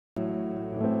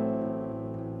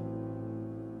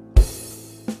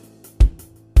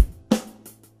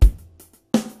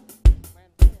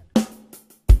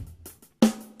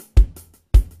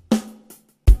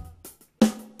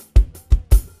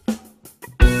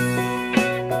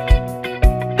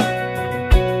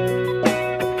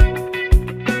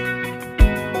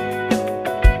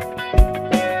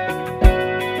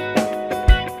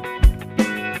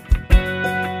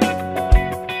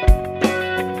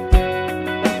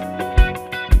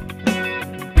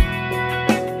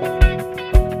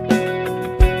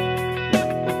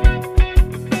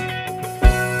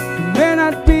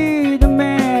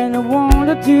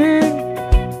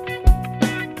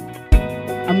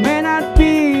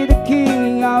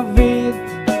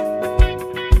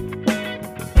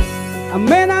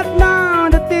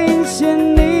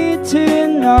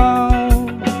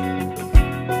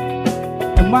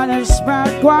might not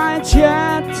smile quite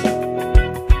yet.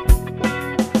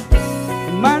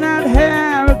 Might not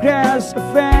have a glass of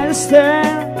fair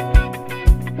stare.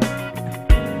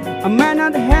 I might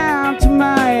not have the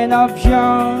mind of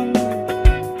young.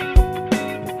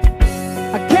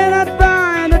 I cannot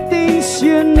buy the things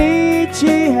you need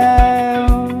to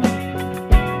have,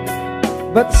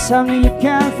 but something you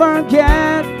can't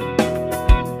forget.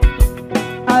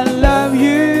 I love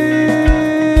you.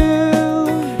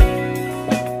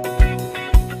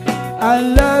 I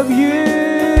love you.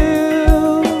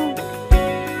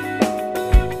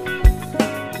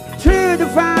 Through the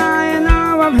fire and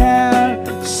all of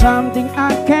hell, something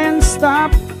I can't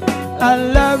stop. I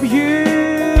love you.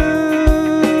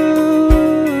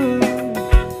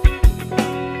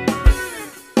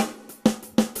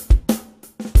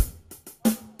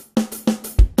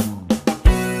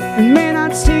 It may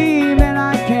not seem that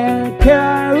I can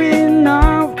carry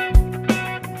enough.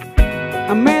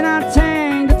 I may not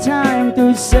take the time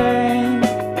to say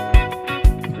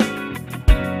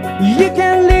you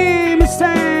can leave me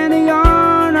standing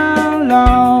on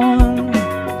alone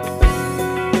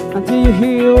until you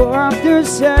hear what I have to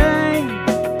say.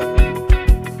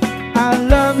 I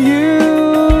love you,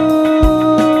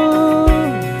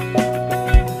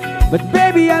 but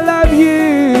baby I love you.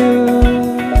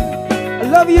 I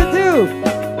love you too.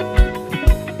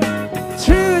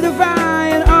 Through the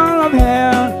fire and all of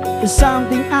hell, there's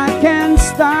something I can't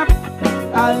stop.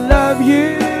 I love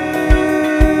you.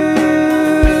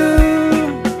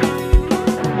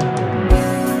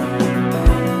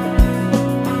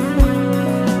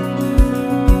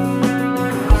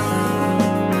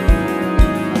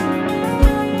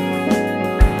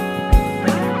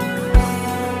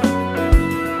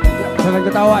 Jangan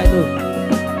ketawa itu.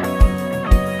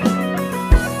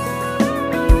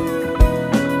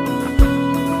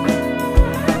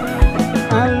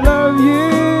 I love you,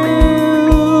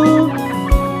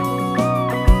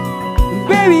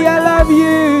 baby, I love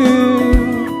you.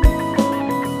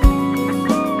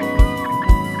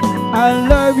 I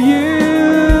love you.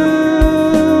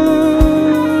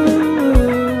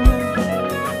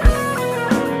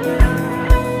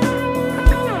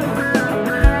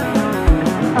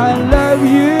 I love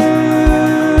you,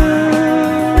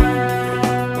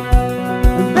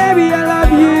 baby, I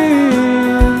love you.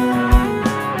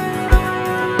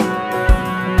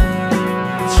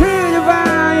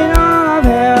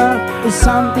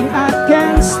 Something I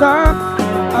can't stop.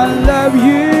 I love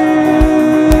you.